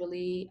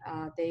 usually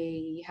they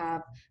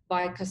have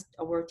bicuspid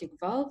aortic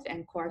valve and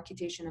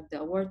coarctation of the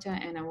aorta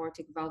and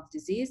aortic valve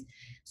disease.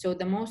 So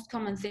the most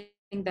common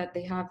thing that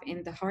they have in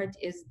the heart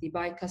is the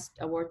bicuspid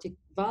aortic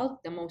valve.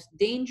 The most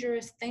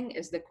dangerous thing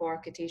is the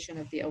coarctation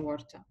of the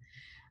aorta.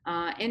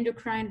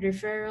 Endocrine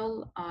referral,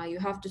 you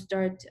have to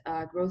start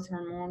growth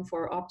hormone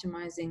for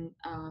optimizing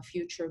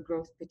future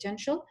growth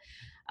potential.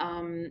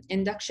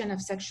 Induction of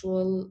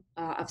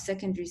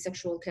secondary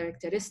sexual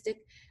characteristic,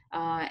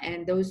 and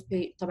those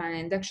طبعا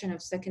induction of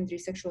secondary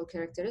sexual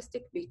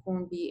characteristic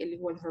بيكون اللي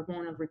هو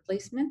hormonal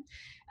replacement.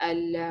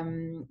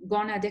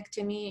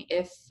 Gonadectomy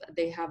if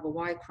they have a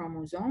Y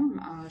chromosome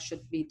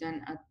should be done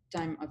at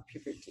time of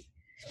puberty.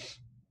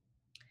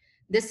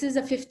 This is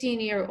a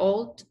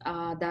 15-year-old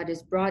that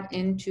is brought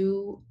into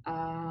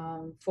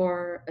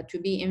to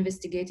be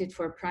investigated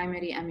for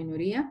primary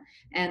amenorrhea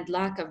and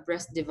lack of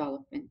breast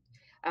development.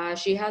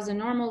 She has a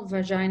normal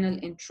vaginal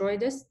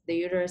introitus. The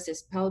uterus is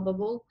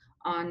palpable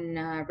on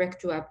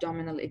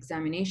recto-abdominal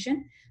examination.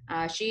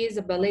 She is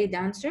a ballet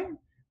dancer.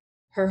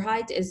 Her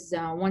height is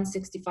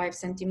 165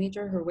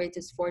 centimeter. Her weight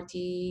is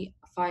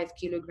 45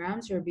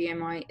 kilograms. Her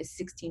BMI is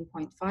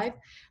 16.5.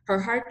 Her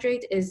heart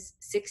rate is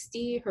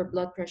 60. Her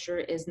blood pressure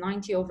is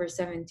 90 over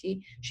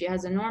 70. She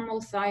has a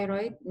normal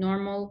thyroid,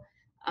 normal,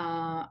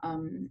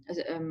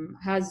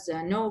 has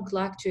no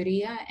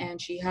galactorrhea,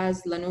 and she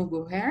has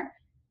lanugo hair.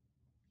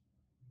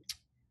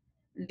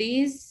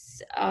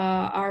 These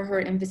are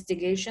her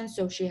investigations.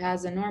 So she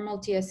has a normal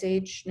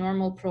TSH,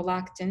 normal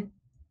prolactin,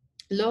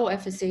 low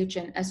FSH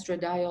and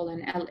estradiol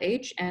and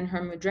LH, and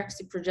her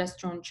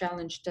medroxyprogesterone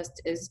challenge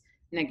test is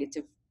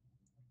negative.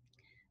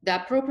 The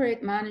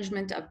appropriate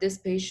management of this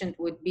patient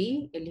would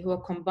be اللي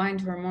هو combined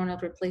hormonal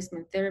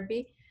replacement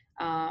therapy,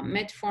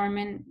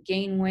 metformin,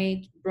 gain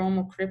weight,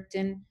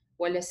 bromocriptin,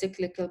 ولا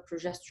cyclical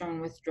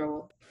progesterone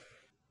withdrawal.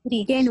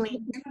 Gain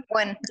weight.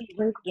 When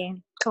Weight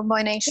gain.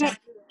 combination.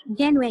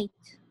 Gain weight.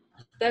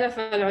 اختلف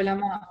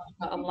العلماء ما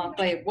شاء الله.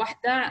 طيب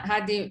واحدة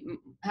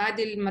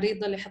هذه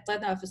المريضة اللي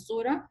حطيتها في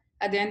الصورة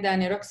هذه عندها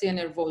أنيروكسيا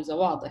نيرفوزا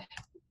واضح.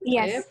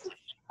 Yes.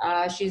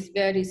 She's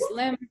very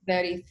slim,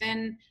 very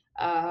thin.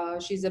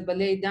 She's a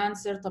ballet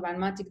dancer. طبعا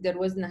ما تقدر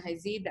وزنها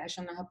يزيد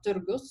عشانها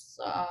بترقص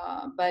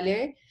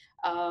باليه.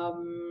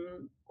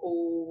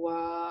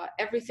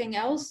 Everything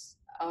else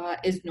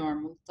is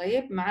normal.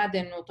 طيب ما عدا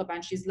إنه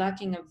طبعا she's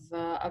lacking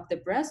of the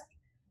breast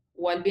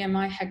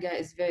والBMI حقها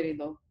is very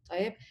low.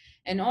 طيب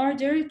in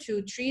order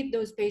to treat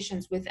those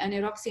patients with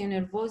anorexia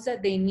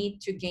nervosa they need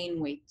to gain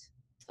weight.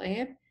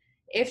 طيب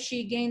if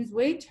she gains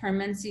weight her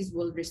menses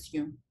will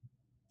resume.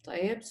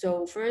 طيب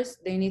so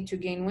first they need to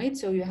gain weight,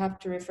 so you have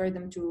to refer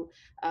them to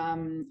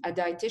a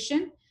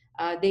dietitian.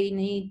 They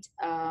need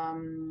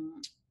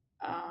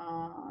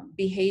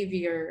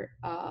behavior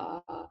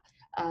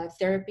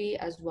therapy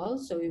as well,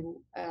 so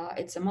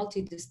it's a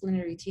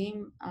multidisciplinary team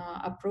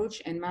approach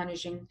in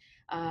managing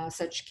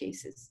such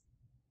cases.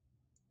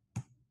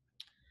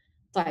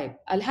 طيب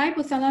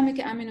الهايبوثالاميك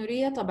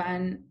أمينوريا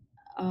طبعا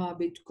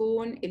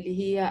بتكون اللي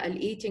هي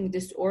eating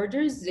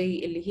disorders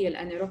زي اللي هي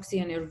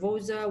الأنيروكسيا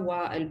نيرفوزا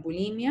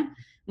والبوليميا.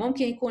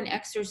 ممكن يكون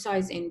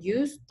exercise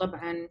induced.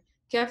 طبعا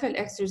كيف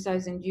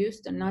exercise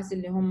induced؟ الناس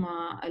اللي هم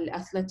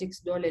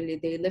الأثليتكس دول اللي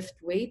they lift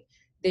weight,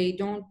 they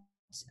don't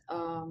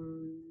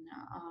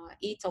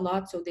eat a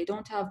lot, so they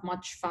don't have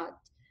much fat,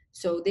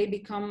 so they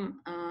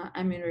become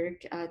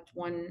amenorrheic at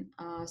one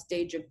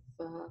stage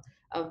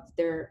of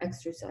their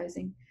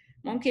exercising.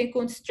 ممكن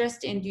يكون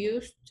stress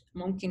induced,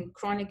 ممكن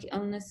chronic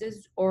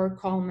illnesses or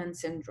Kallman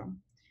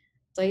syndrome.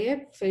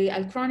 طيب في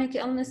ال chronic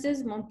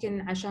illnesses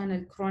ممكن عشان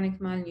ال chronic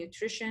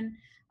malnutrition,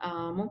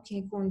 ممكن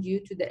يكون due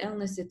to the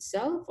illness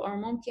itself or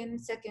ممكن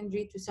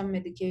secondary to some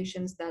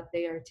medications that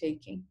they are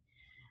taking.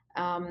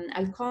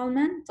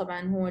 Kallman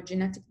طبعا هو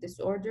genetic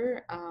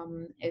disorder.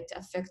 It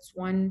affects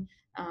 1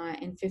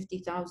 in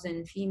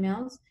 50,000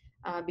 females.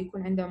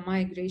 بيكون عندهم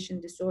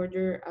migration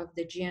disorder of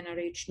the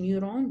GnRH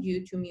neuron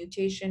due to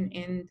mutation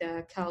in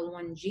the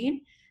CAL1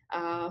 gene,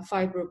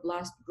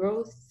 fibroblast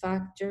growth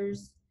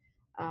factors,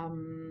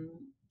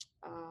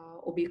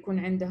 وبيكون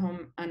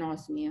عندهم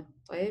anosmia.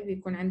 طيب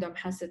بيكون عندهم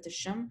حاسة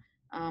الشم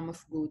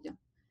مفقودة.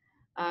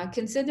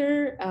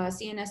 Consider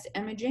CNS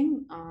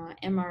imaging,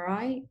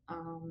 MRI.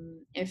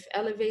 If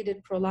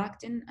elevated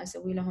prolactin,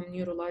 أسوي لهم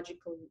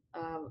neurological,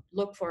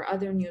 look for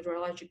other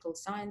neurological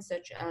signs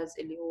such as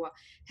اللي هو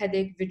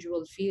headache,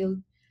 visual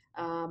field,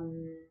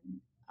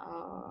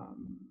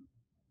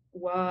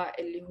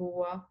 واللي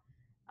هو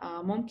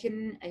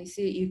ممكن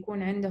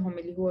يكون عندهم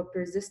اللي هو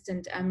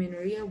persistent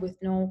amenorrhea with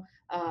no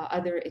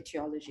other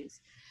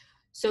etiologies.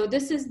 So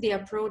this is the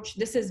approach,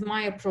 this is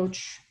my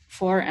approach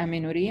for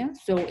amenorrhea.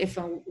 So if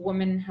a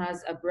woman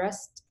has a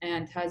breast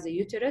and has a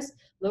uterus,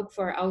 look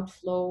for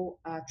outflow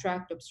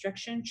tract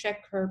obstruction, check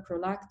her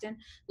prolactin,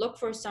 look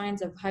for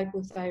signs of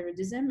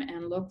hypothyroidism,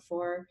 and look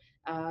for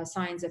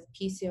signs of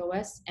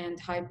PCOS and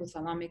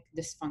hypothalamic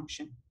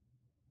dysfunction.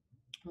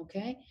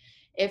 Okay.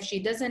 If she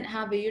doesn't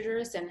have a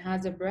uterus and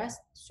has a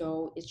breast,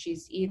 so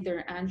she's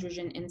either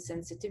androgen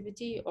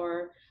insensitivity or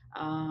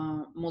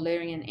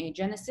Mullerian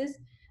agenesis.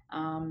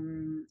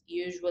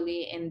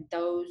 Usually in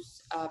those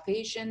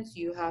patients,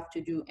 you have to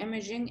do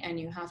imaging and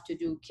you have to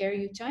do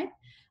karyotype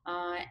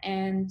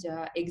and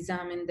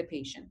examine the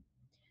patient.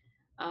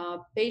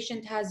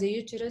 Patient has a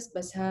uterus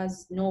but has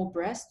no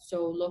breast, so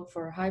look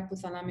for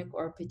hypothalamic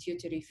or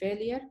pituitary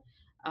failure.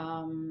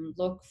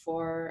 Look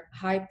for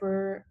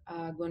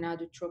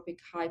hypergonadotropic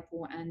hypo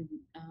and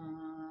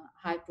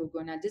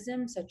hypogonadism,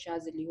 such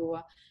as اللي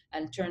هو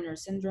Turner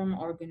syndrome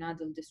or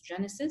gonadal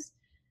dysgenesis.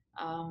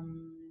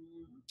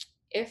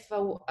 If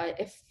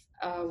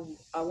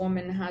a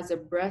woman has a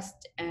breast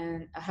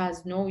and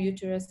has no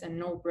uterus and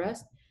no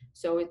breast,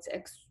 so it's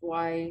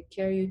XY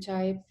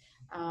karyotype.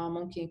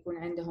 ممكن يكون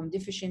عندهم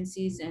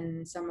deficiencies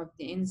in some of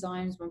the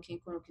enzymes. ممكن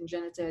يكونوا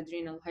congenital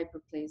adrenal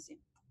hyperplasia.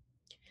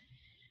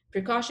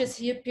 Precocious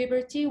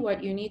puberty,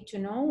 what you need to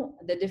know,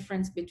 the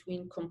difference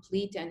between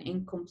complete and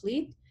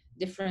incomplete,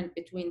 difference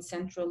between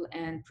central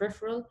and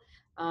peripheral.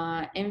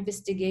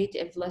 Investigate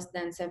if less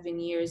than 7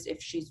 years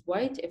if she's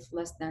white, if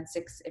less than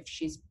 6 if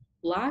she's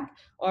black,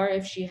 or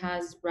if she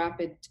has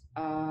rapid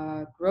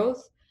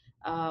growth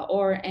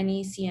or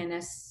any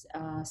CNS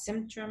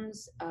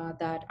symptoms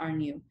that are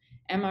new.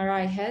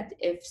 MRI head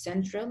if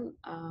central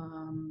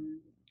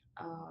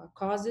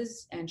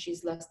causes and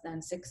she's less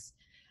than 6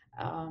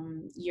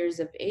 years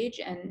of age,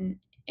 and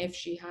if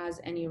she has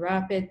any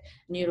rapid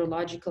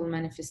neurological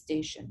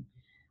manifestation.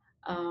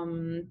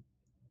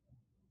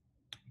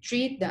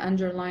 Treat the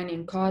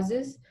underlying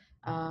causes.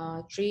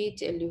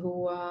 Treat اللي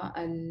هو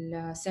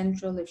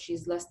central if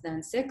she's less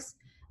than 6.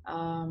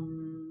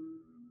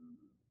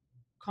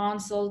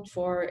 Consult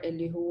for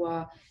اللي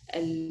هو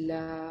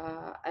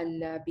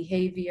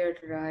behavior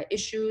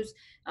issues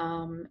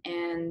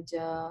and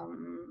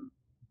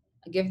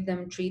give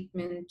them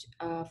treatment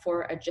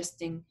for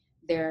adjusting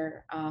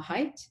their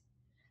height.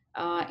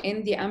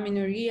 In the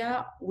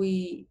amenorrhea,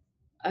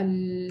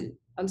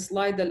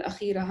 السلايد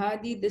الأخيرة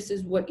هذه, this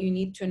is what you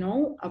need to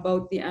know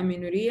about the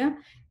amenorrhea.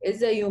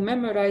 إذا you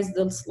memorize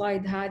the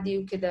slide هذه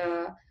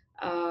وكذا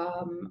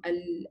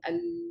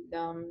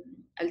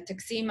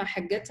التقسيمة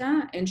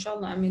حقتها، إن شاء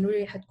الله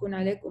amenorrhea حتكون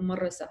عليكم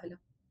مرة سهلة.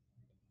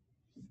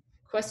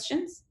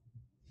 Questions?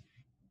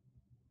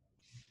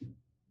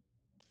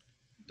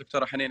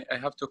 دكتورة حنين, I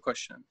have 2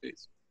 questions,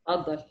 please.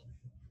 تفضل.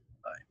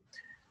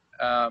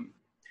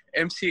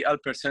 MC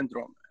Alpert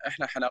syndrome,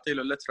 احنا حنعطي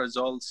له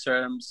letrozole,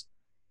 SERMs.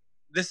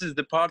 This is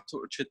the part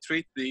to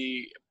treat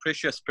the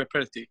Precocious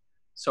puberty.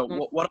 So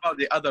what about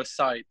the other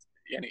side?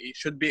 يعني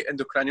should be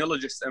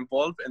endocrinologists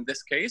involved in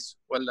this case,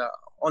 well,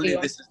 only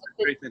this is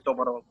the treatment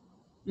overall?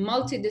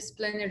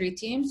 Multidisciplinary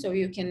team, so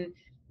you can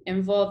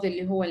involve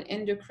اللي هو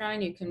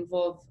endocrine, you can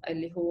involve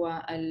اللي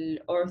هو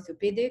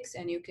orthopedics,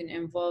 and you can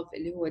involve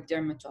اللي هو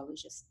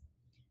dermatologist.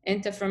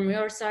 And from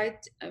your side,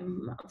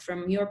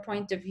 from your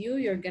point of view,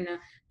 you're gonna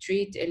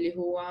treat اللي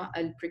هو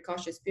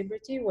precocious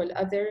puberty, while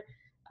other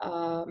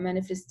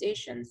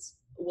manifestations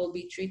will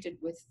be treated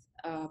with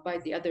by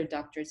the other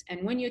doctors.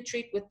 And when you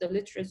treat with the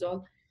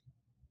letrozole,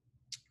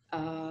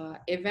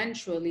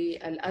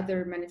 eventually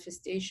other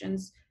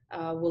manifestations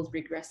will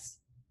regress.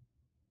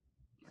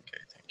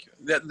 Okay, thank you.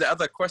 The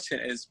other question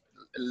is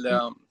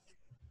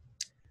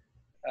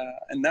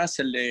الناس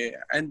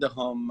اللي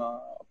عندهم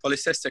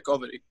polycystic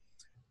ovary.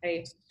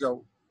 أي.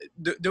 So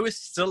do we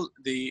still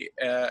the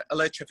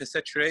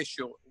LH-FSH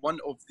ratio one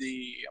of the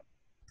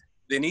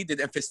needed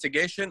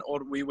investigation,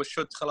 or we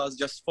should خلاص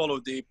just follow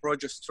the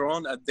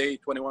progesterone at day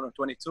 21 or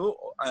 22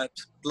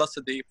 plus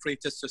the free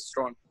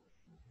testosterone?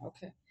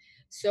 Okay.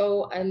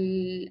 So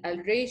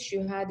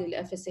الريشيو هذه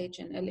ال FSH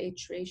and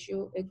LH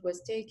ratio it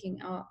was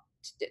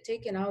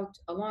taken out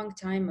a long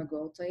time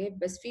ago. طيب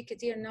بس في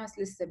كتير ناس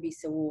لسه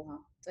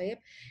بيسووها. طيب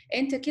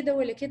انت كده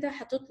ولا كده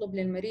حتطلب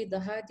للمريضة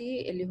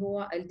هذه اللي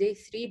هو ال day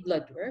 3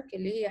 blood work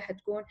اللي هي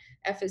حتكون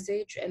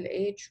FSH,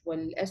 LH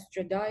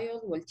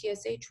والاسترادايول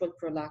والTSH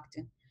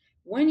والprolactin.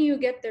 When you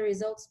get the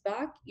results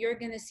back, you're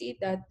going to see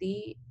that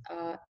the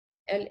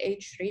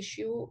LH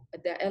ratio,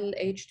 the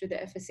LH to the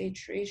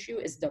FSH ratio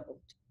is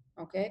doubled.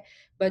 Okay,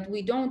 but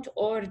we don't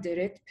order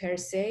it per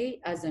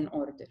se as an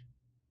order.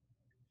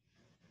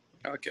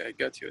 Okay, I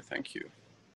got you. Thank you.